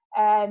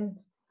 And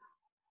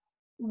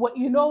what,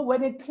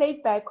 when it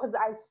played back, because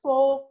I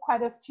saw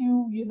quite a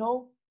few,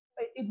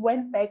 it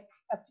went back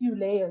a few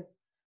layers.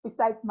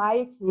 Besides my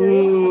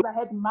experience, because I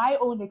had my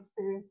own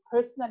experience,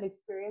 personal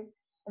experience,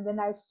 and then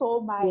I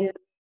saw my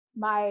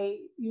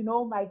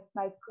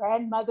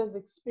grandmother's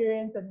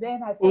experience, and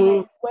then I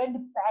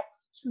went back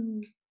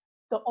to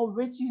the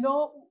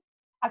original.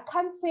 I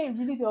can't say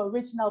really the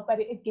original, but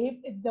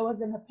there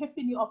was an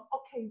epiphany of,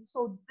 okay,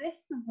 so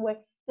this is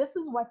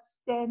what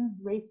stems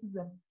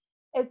racism.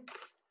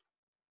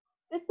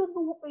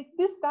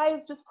 This guy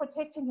is just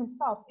protecting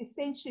himself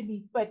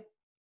essentially, but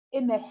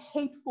in a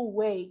hateful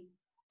way.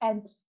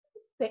 And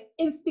the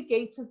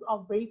instigators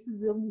of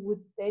racism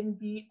would then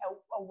be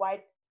a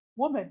white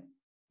woman,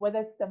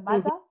 whether it's the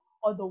mother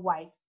or the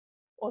wife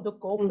or the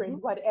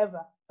girlfriend,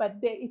 whatever. But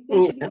they're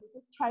essentially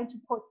just trying to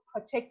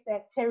protect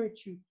their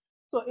territory.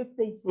 So if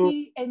they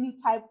see any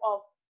type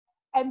of,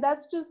 and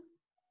that's just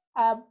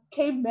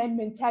caveman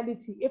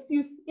mentality.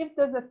 If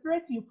there's a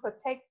threat, you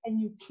protect and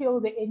you kill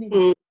the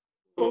enemy.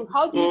 So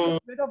how do you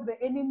get rid of the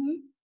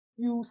enemy?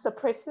 You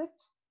suppress it,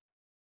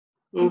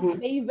 you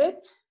save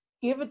it,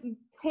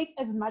 take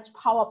as much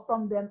power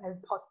from them as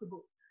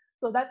possible.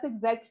 So that's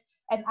exact,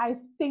 and I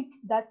think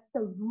that's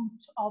the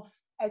root of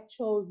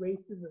actual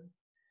racism.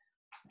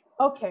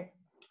 Okay.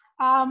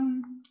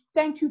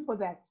 Thank you for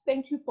that.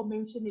 Thank you for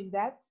mentioning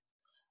that.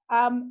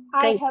 I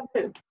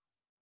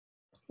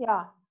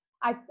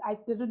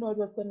didn't know it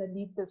was going to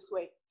lead this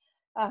way.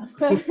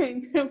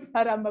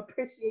 But I'm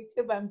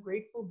appreciative. I'm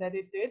grateful that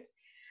it did.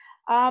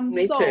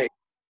 Me too.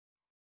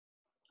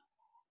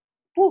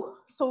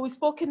 So we've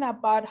spoken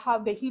about how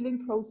the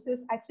healing process.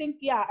 I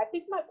think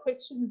my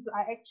questions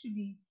are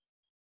actually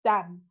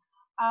done.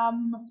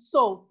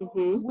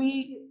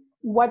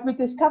 What we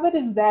discovered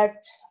is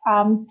that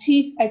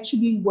teeth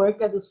actually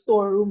work as a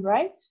storeroom,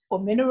 right? For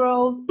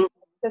minerals,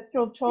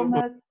 ancestral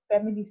traumas,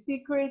 family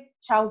secrets,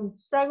 childhood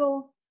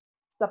struggles,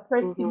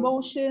 suppressed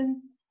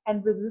emotions,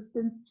 and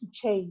resistance to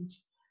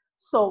change.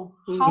 So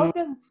how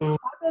does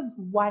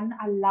one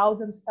allow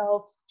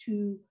themselves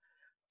to,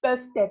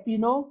 first step,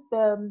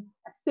 a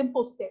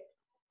simple step.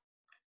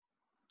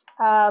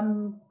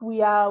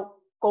 We are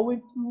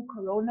going through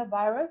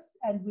coronavirus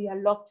and we are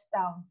locked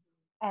down.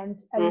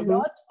 And a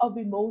lot of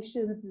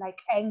emotions like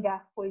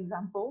anger, for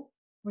example,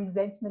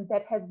 resentment,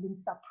 that has been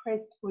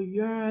suppressed for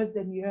years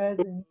and years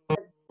and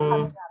years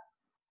coming up.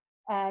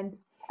 And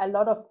a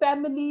lot of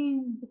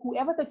families,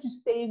 whoever that you're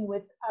staying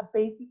with,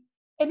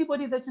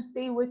 anybody that you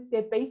stay with,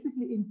 they're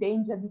basically in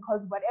danger,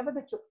 because whatever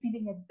that you're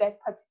feeling at that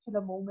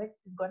particular moment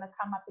is going to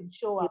come up and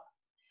show up.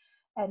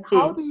 And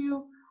how do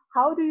you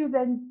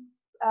then,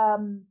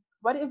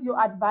 what is your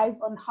advice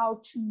on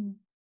how to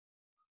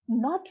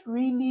not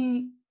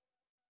really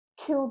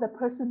kill the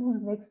person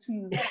who's next to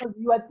you, because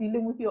you are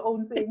dealing with your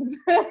own things?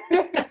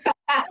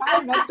 Try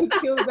not to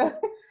kill them.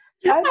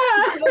 Try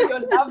not to kill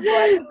your loved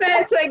one.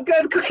 That's a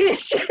good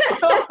question.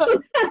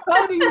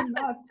 How do you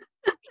not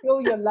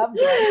kill your loved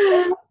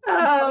one?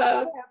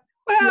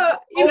 Well,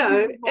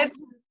 it's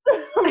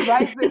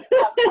rising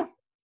up,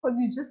 because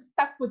you're just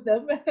stuck with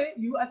them.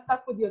 You are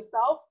stuck with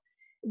yourself.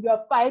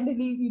 You're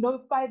finally,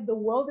 the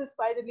world is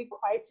finally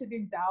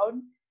quietening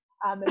down.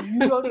 And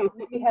you don't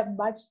really have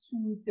much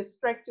to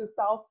distract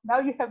yourself. Now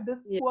you have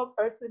this poor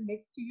person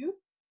next to you,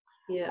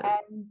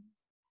 and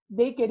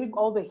they're getting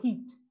all the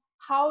heat.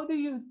 How do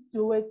you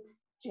do it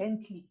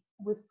gently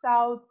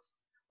without?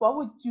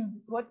 What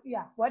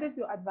is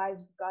your advice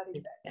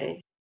regarding that?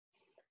 Okay.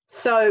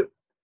 So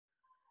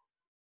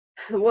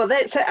Well,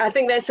 I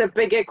think that's a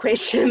bigger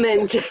question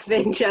than just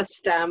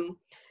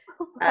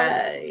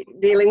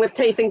dealing with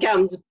teeth and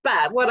gums.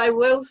 But what I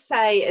will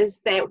say is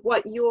that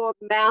what your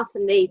mouth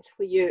needs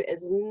for you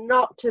is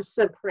not to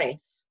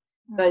suppress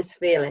those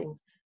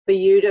feelings, for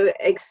you to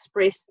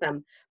express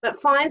them, but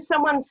find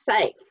someone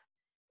safe.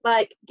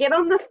 Like, get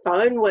on the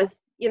phone with,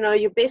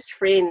 your best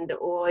friend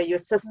or your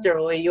sister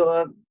or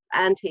your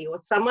auntie or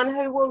someone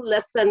who will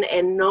listen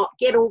and not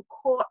get all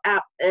caught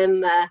up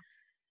in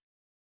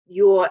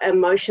your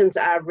emotions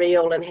are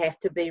real and have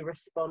to be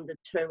responded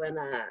to in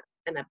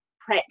a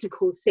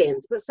practical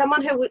sense, but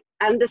someone who would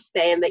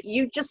understand that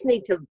you just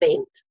need to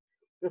vent,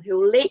 who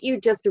will let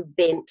you just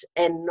vent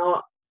and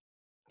not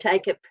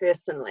take it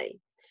personally.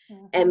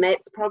 And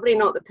that's probably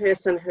not the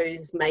person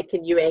who's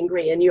making you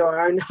angry in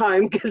your own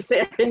home because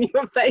they're in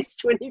your face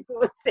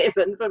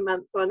 24/7 for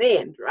months on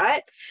end,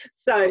 right?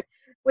 So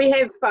we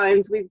have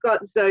phones, we've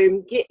got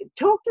Zoom.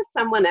 Talk to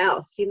someone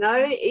else,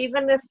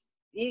 even if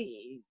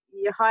you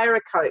hire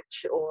a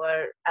coach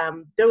or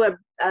do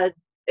a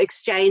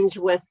exchange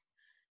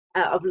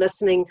of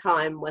listening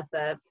time with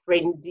a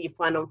friend you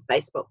find on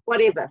Facebook,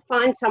 whatever.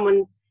 Find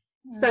someone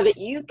so that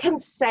you can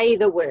say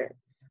the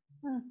words.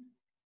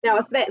 Now,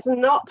 if that's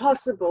not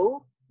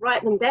possible,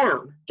 write them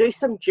down. Do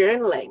some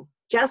journaling.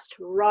 Just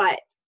write.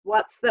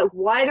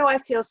 Why do I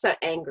feel so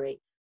angry?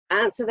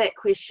 Answer that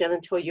question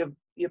until your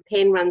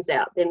pen runs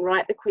out. Then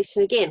write the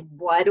question again.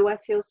 Why do I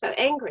feel so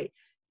angry?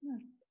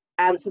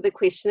 Answer the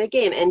question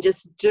again, and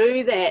just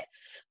do that,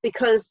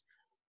 because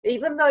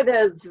even though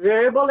the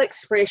verbal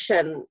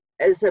expression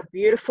is a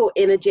beautiful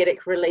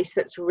energetic release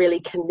that's really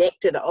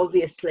connected,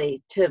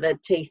 obviously, to the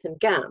teeth and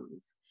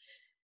gums,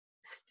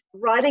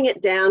 writing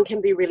it down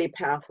can be really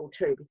powerful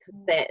too,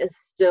 because that is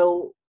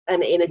still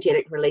an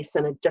energetic release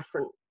in a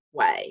different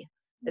way.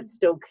 It's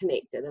still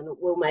connected and it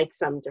will make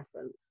some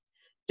difference.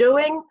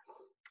 Doing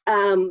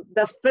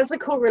the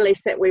physical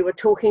release that we were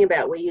talking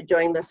about, where you're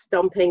doing the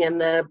stomping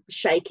and the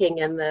shaking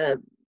and the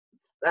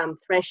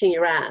thrashing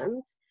your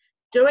arms,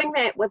 doing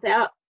that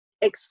without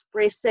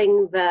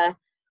expressing the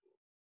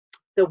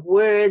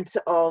words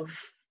of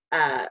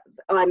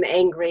I'm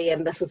angry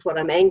and this is what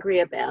I'm angry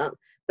about,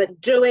 but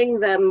doing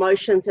the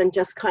motions and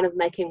just kind of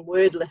making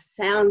wordless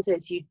sounds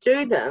as you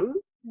do them.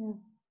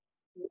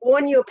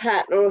 Warn your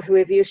partner or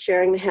whoever you're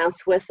sharing the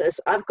house with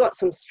is, I've got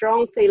some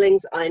strong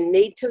feelings, I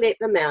need to let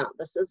them out.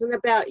 This isn't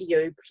about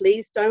you.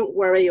 Please don't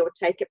worry or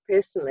take it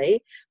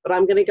personally, but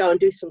I'm going to go and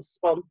do some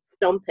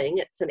stomping.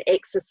 It's an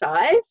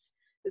exercise.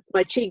 It's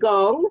my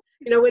Qigong.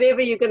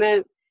 Whatever you're going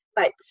to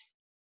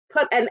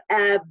put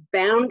a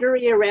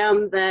boundary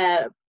around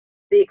the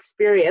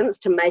experience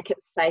to make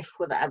it safe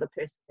for the other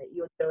person that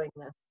you're doing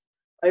this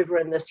over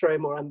in this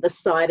room or on this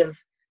side of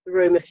the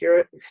room. If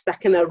you're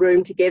stuck in a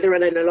room together,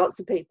 and I know lots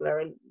of people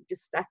are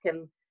just stuck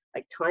in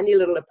tiny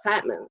little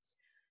apartments,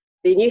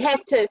 then you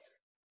have to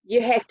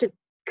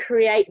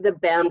create the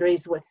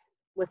boundaries with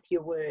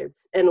your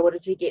words in order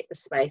to get the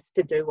space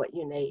to do what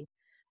you need.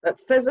 But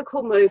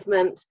physical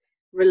movement,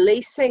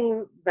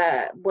 releasing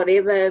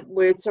whatever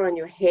words are in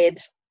your head,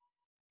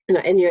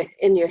 in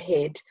your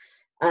head,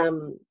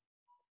 and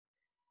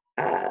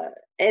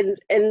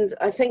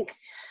I think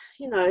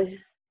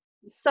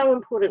it's so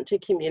important to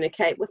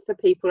communicate with the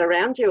people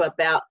around you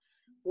about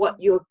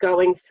what you're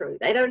going through.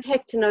 They don't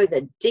have to know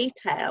the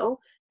detail,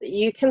 but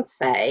you can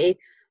say,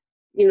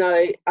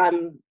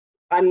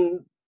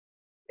 I'm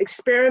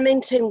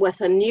experimenting with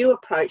a new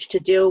approach to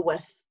deal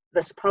with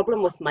this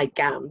problem with my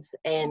gums,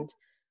 and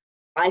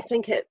I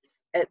think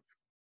it's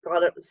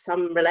got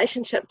some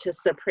relationship to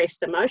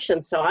suppressed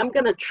emotions. So I'm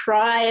going to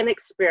try an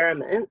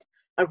experiment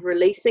of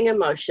releasing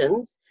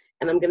emotions,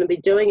 and I'm going to be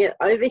doing it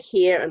over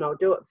here, and I'll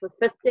do it for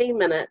 15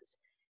 minutes,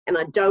 and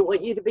I don't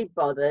want you to be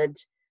bothered.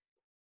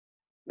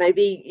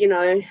 Maybe,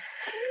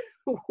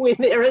 when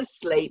they're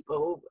asleep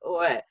or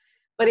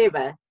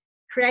whatever,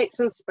 create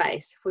some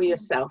space for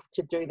yourself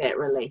to do that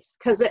release,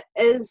 because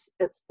it's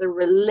the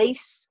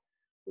release,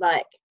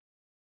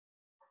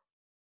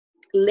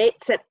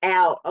 lets it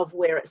out of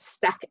where it's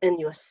stuck in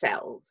your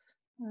cells.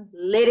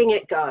 Letting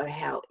it go,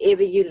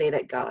 however you let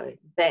it go,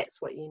 that's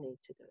what you need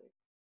to do.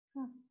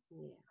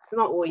 Yeah. It's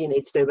not all you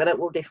need to do, but it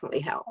will definitely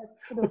help.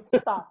 It'll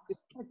start.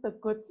 It's a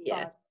good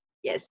start.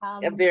 Yes,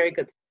 a very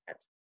good start.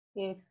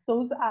 Yes,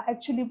 those are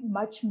actually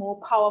much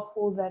more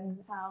powerful than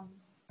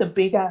the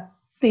bigger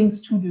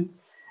things to do.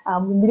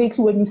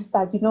 Immediately when you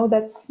start,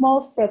 that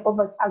small step of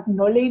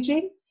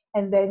acknowledging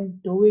and then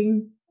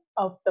doing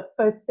of the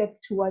first step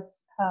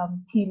towards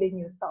healing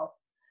yourself.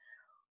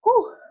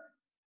 Whew.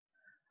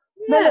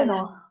 Yeah.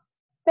 Melanie,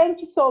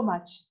 thank you so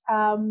much.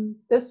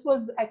 This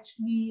was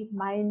actually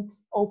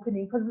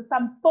mind-opening, because there's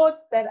some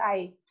thoughts that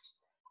I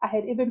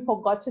had even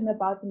forgotten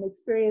about, and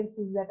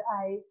experiences that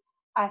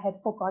I had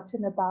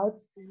forgotten about.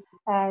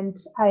 And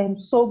I am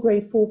so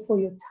grateful for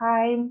your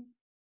time.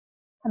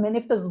 I mean,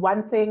 if there's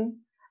one thing,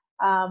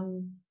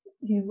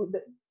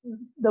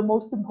 the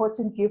most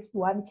important gift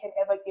one can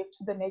ever give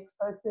to the next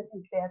person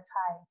is their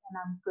time. And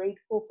I'm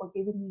grateful for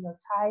giving me your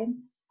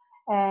time.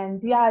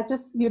 And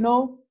just,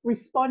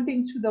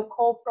 responding to the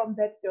call from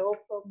that girl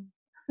from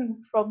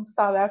from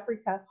South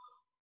Africa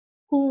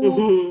who,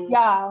 Mhm.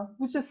 yeah,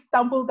 who just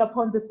stumbled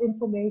upon this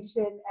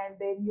information and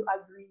then you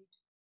agreed.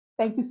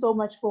 Thank you so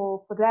much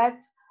for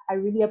that. I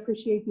really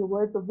appreciate your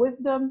words of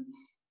wisdom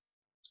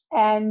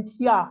and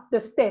yeah, the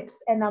steps.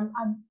 And I'm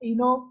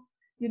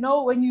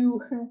when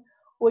you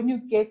when you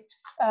get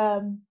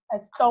a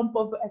stamp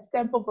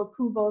of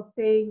approval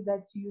saying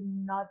that you're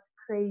not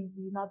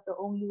crazy, not the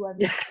only one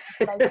that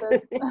thinks like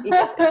this.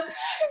 Yeah.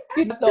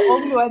 You're not the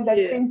only one that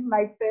Yeah. thinks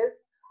like this.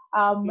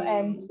 And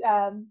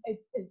Mm.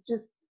 it's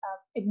just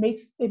it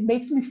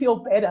makes me feel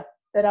better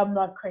that I'm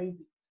not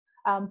crazy.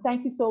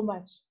 Thank you so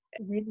much.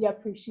 Really And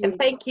appreciate it.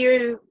 thank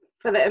you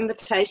for the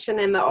invitation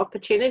and the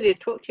opportunity to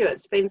talk to you.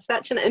 It's been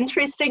such an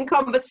interesting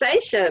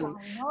conversation.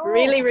 I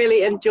Really, know.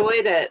 really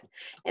enjoyed it.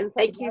 And I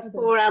thank you love this.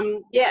 for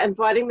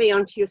inviting me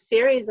onto your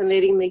series and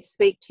letting me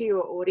speak to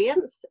your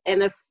audience.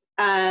 And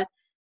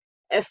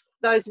if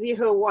those of you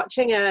who are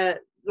watching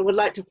would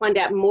like to find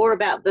out more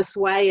about this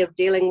way of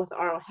dealing with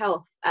oral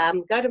health,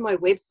 go to my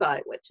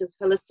website, which is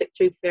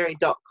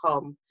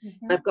holistictoothfairy.com.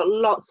 Mhm. I've got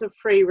lots of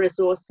free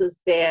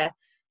resources there,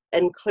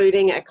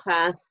 including a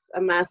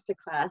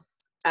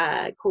masterclass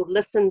called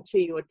Listen to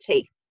Your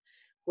Teeth,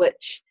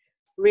 which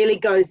really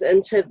goes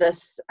into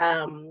this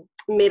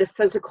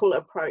metaphysical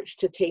approach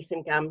to teeth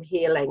and gum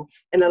healing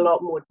in a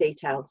lot more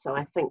detail. So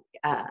I think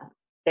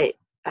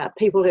that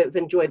people who have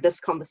enjoyed this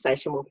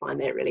conversation will find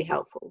that really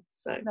helpful.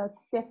 So That's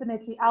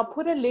definitely. I'll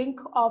put a link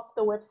of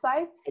the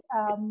website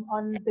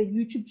on the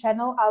YouTube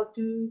channel.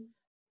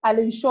 I'll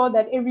ensure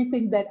that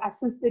everything that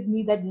assisted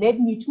me, that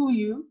led me to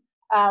you,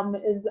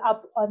 is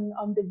up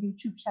on the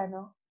YouTube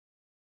channel.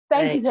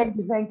 Thank you, great. thank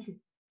you, thank you.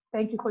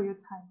 Thank you for your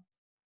time.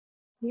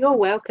 You're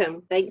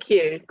welcome. Thank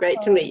you. Great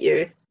All to right. meet you.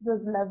 It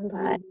was lovely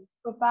Bye. meeting you.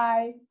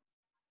 Bye-bye.